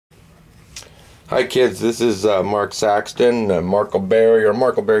Hi kids, this is Mark Saxton, Markleberry or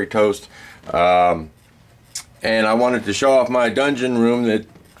Markleberry Toast, and I wanted to show off my dungeon room that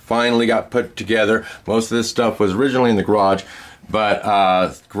finally got put together. Most of this stuff was originally in the garage, but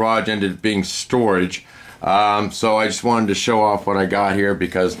the garage ended up being storage, so I just wanted to show off what I got here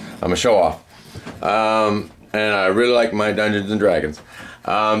because I'm a show-off, and I really like my Dungeons and Dragons.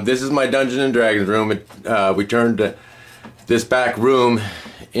 This is my Dungeons and Dragons room. We turned this back room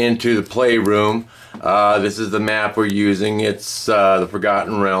into the playroom. This is the map we're using. It's the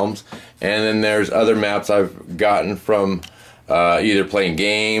Forgotten Realms, and then there's other maps I've gotten from either playing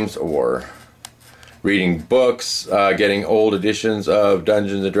games or reading books, getting old editions of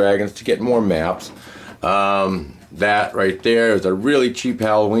Dungeons and Dragons to get more maps. That right there is a really cheap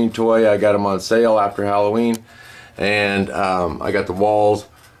Halloween toy. I got them on sale after Halloween, and I got the walls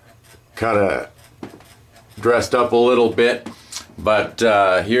kind of dressed up a little bit. But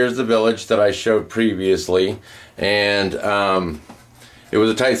here's the village that I showed previously, and it was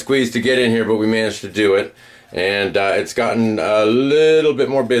a tight squeeze to get in here, but we managed to do it. And it's gotten a little bit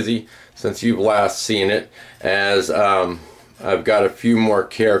more busy since you've last seen it, as I've got a few more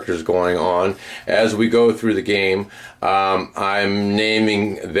characters going on. As we go through the game, I'm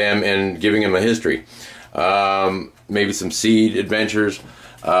naming them and giving them a history. Maybe some seed adventures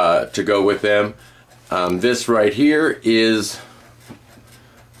to go with them. This right here is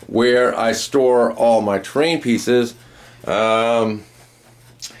where I store all my terrain pieces, and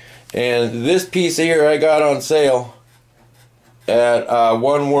this piece here I got on sale at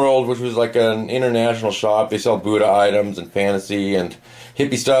One World, which was like an international shop. They sell Buddha items and fantasy and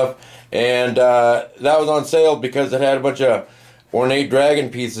hippie stuff, and that was on sale because it had a bunch of ornate dragon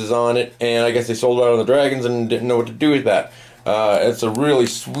pieces on it, and I guess they sold out on the dragons and didn't know what to do with that. It's a really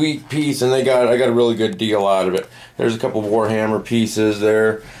sweet piece, and I got a really good deal out of it. There's a couple Warhammer pieces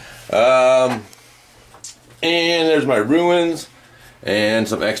there. And there's my ruins and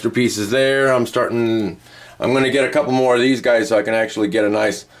some extra pieces there. I'm going to get a couple more of these guys so I can actually get a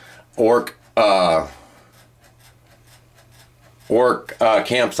nice orc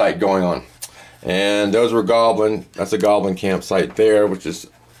campsite going on. And those were goblin. That's a goblin campsite there, which is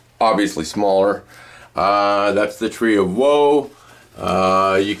obviously smaller. That's the Tree of Woe.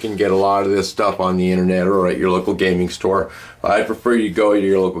 You can get a lot of this stuff on the internet or at your local gaming store. I prefer you go to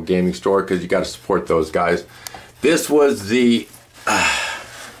your local gaming store because you got to support those guys. This was the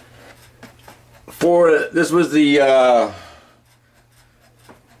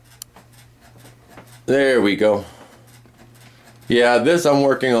there we go. Yeah, this I'm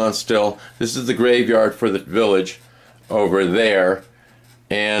working on still. This is the graveyard for the village over there,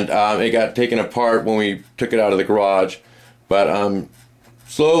 and it got taken apart when we took it out of the garage. But I'm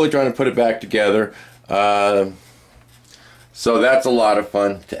slowly trying to put it back together. So that's a lot of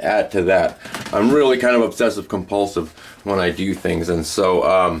fun to add to that. I'm really kind of obsessive compulsive when I do things, and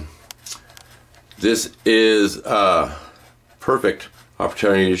so this is a perfect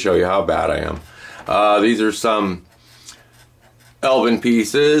opportunity to show you how bad I am. These are some elven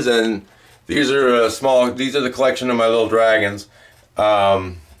pieces, and these are these are the collection of my little dragons.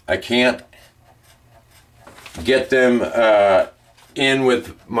 I can't get them in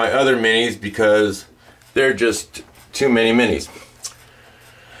with my other minis because they're just too many minis.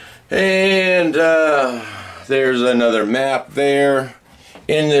 And there's another map there.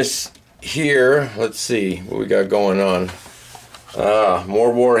 In this here, let's see what we got going on.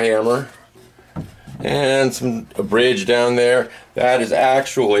 More Warhammer and a bridge down there. That is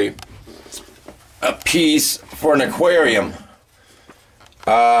actually a piece for an aquarium.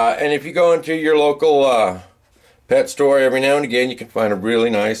 And if you go into your local pet store, every now and again you can find a really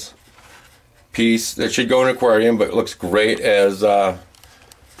nice piece that should go in an aquarium, but it looks great as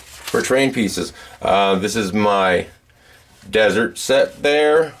for terrain pieces. This is my desert set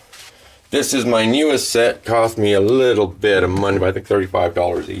there. This is my newest set. Cost me a little bit of money, but I think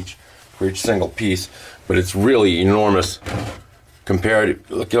 $35 each for each single piece, but it's really enormous compared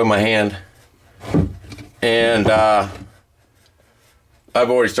to, look at my hand. And I've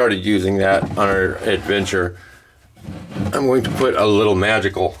already started using that on our adventure. I'm going to put a little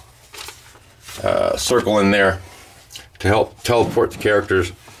magical circle in there to help teleport the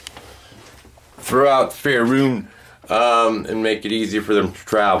characters throughout Faerun and make it easier for them to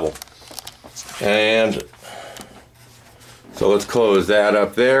travel. And so let's close that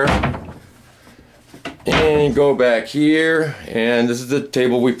up there and go back here, and this is the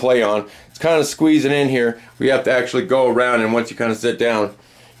table we play on. It's kind of squeezing in here. We have to actually go around, and once you kind of sit down,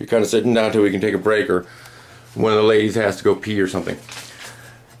 you're kind of sitting down till we can take a break, or one of the ladies has to go pee or something.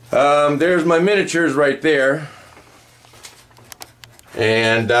 There's my miniatures right there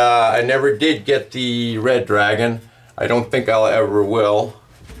And I never did get the red dragon. I don't think I'll ever will.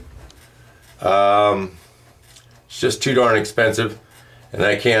 It's just too darn expensive, and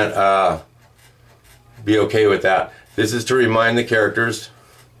I can't be okay with that. This is to remind the characters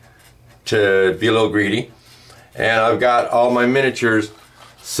to be a little greedy. And I've got all my miniatures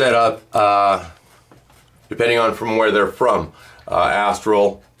set up depending on from where they're from.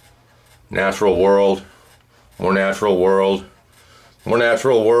 Astral, Natural World, More Natural World, More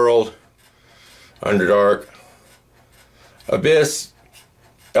Natural World, Underdark, Abyss,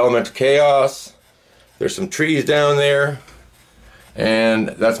 Elemental Chaos. There's some trees down there, and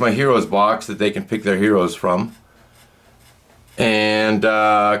that's my heroes box that they can pick their heroes from. And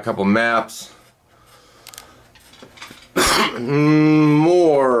a couple maps.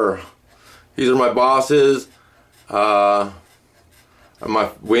 More. These are my bosses. My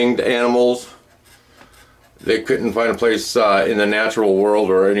winged animals. They couldn't find a place in the natural world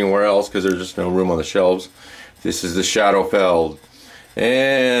or anywhere else because there's just no room on the shelves. This is the Shadowfell.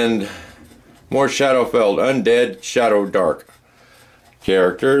 And more Shadowfell. Undead, Shadow Dark.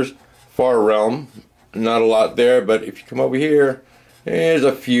 Characters. Far Realm. Not a lot there, but if you come over here, there's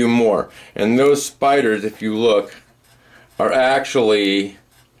a few more. And those spiders, if you look, are actually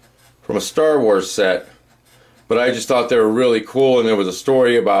from a Star Wars set. But I just thought they were really cool, and there was a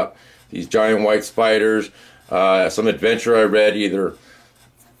story about these giant white spiders. Some adventure I read, either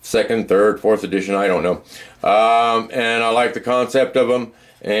 2nd, 3rd, 4th edition, I don't know. And I like the concept of them,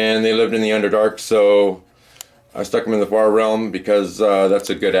 and they lived in the Underdark, so I stuck them in the Far Realm because that's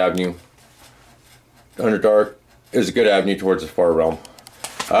a good avenue. Underdark is a good avenue towards the Far Realm.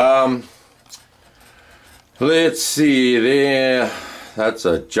 Let's see, that's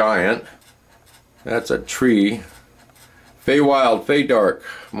a giant. That's a tree. Feywild, Feydark.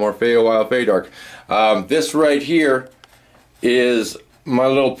 More Feywild, Feydark. This right here is my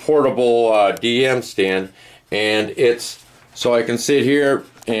little portable DM stand, and it's so I can sit here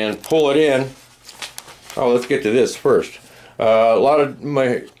and pull it in. Oh, let's get to this first. A lot of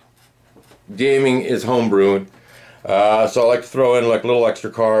my gaming is homebrewing, so I like to throw in like little extra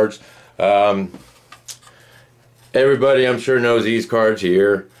cards. Everybody I'm sure knows these cards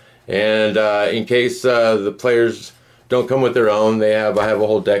here, and in case the players don't come with their own, I have a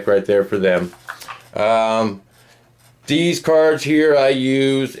whole deck right there for them. These cards here I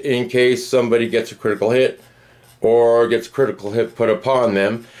use in case somebody gets a critical hit or gets a critical hit put upon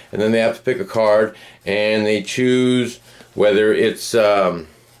them, and then they have to pick a card and they choose whether it's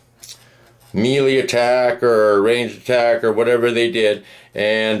melee attack or ranged attack or whatever they did,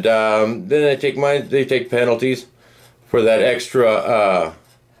 and then they take penalties for that extra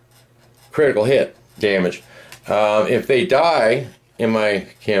critical hit damage. If they die in my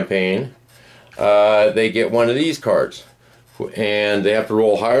campaign, they get one of these cards, and they have to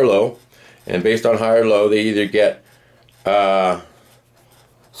roll high or low, and based on high or low they either get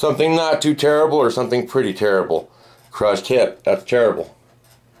something not too terrible or something pretty terrible. Crushed hip, that's terrible.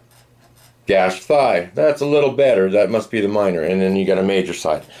 Gashed thigh, that's a little better, that must be the minor, and then you got a major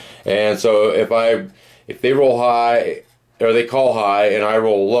side. And so if they roll high, or they call high and I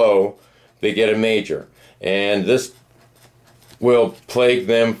roll low, they get a major. And this will plague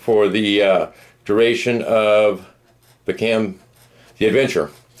them for the duration of the adventure.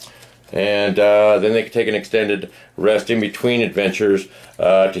 And then they can take an extended rest in between adventures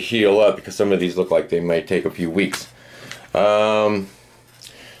to heal up, because some of these look like they might take a few weeks.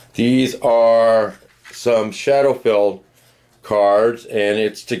 These are some Shadowfell cards, and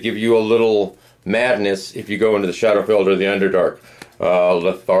it's to give you a little madness if you go into the Shadowfell or the Underdark.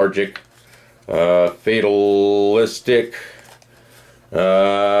 Lethargic, fatalistic,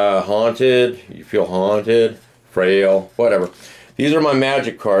 haunted, you feel haunted, frail, whatever. These are my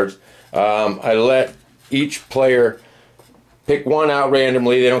magic cards. I let each player pick one out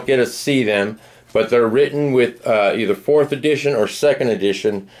randomly. They don't get to see them, but they're written with either 4th edition or 2nd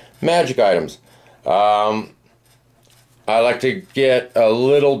edition magic items. I like to get a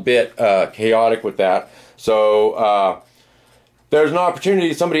little bit chaotic with that. So there's an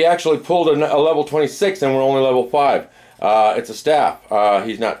opportunity. Somebody actually pulled a level 26 and we're only level 5. It's a staff.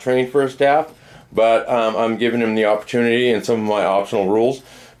 He's not trained for a staff, but I'm giving him the opportunity and some of my optional rules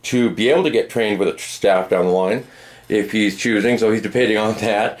to be able to get trained with a staff down the line if he's choosing. So he's depending on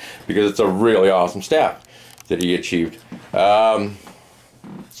that because it's a really awesome staff that he achieved. And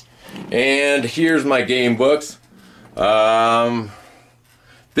here's my game books.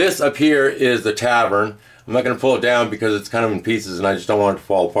 This up here is the tavern. I'm not going to pull it down because it's kind of in pieces and I just don't want it to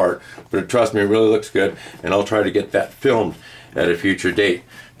fall apart. But trust me, it really looks good, and I'll try to get that filmed at a future date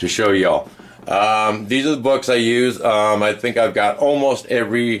to show y'all. These are the books I use. I think I've got almost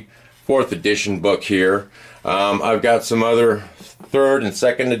every 4th edition book here. I've got some other 3rd and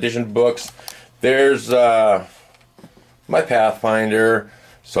 2nd edition books. There's my Pathfinder,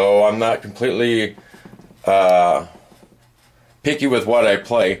 so I'm not completely picky with what I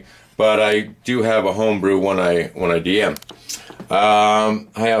play, but I do have a homebrew when I DM. I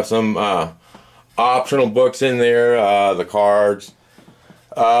have some optional books in there, the cards.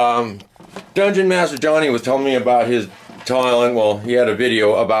 Dungeon Master Johnny was telling me about his well, he had a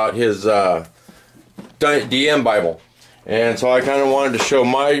video about his DM Bible, and so I kind of wanted to show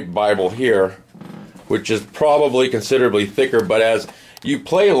my Bible here, which is probably considerably thicker, but as you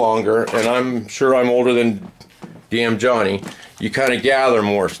play longer, and I'm sure I'm older than DM Johnny, you kind of gather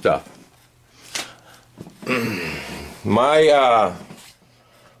more stuff. My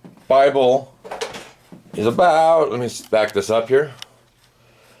Bible is about, let me back this up here.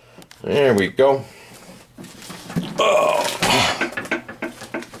 There we go. Oh.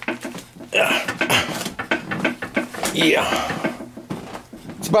 Yeah.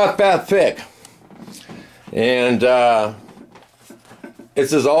 It's about that thick. And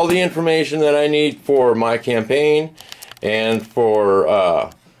this is all the information that I need for my campaign and for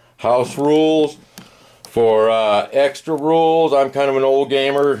house rules, for extra rules. I'm kind of an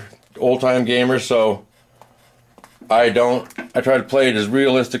old-time gamer, so I try to play it as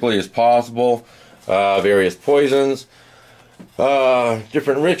realistically as possible. Various poisons,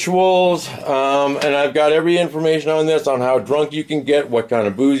 different rituals, and I've got every information on this, on how drunk you can get, what kind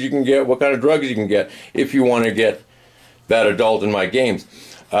of booze you can get, what kind of drugs you can get if you want to get that adult in my games.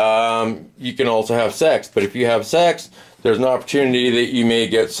 You can also have sex, but if you have sex, there's an opportunity that you may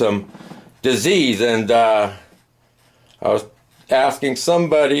get some disease. And I was asking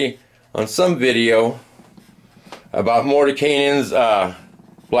somebody on some video about Mordekainen's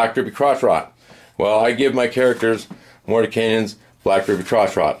black drippy crotch rot. Well, I give my characters Mordekainen's black drippy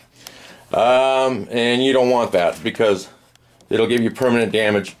crotch rot. And you don't want that because it'll give you permanent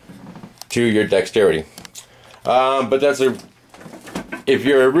damage to your dexterity. But that's if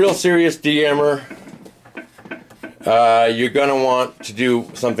you're a real serious DMer, you're gonna want to do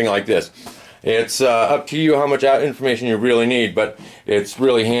something like this. It's up to you how much information you really need, but it's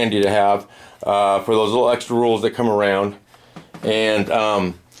really handy to have for those little extra rules that come around,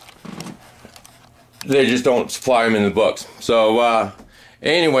 and they just don't supply them in the books. So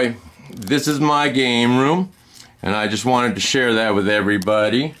anyway, this is my game room, and I just wanted to share that with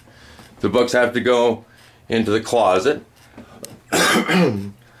everybody. The books have to go into the closet.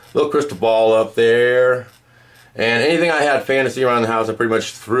 Little crystal ball up there, and anything I had fantasy around the house I pretty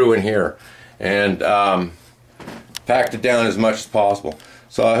much threw in here and packed it down as much as possible.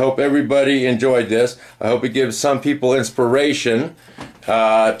 So I hope everybody enjoyed this. I hope it gives some people inspiration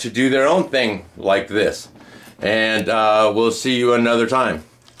to do their own thing like this. And we'll see you another time.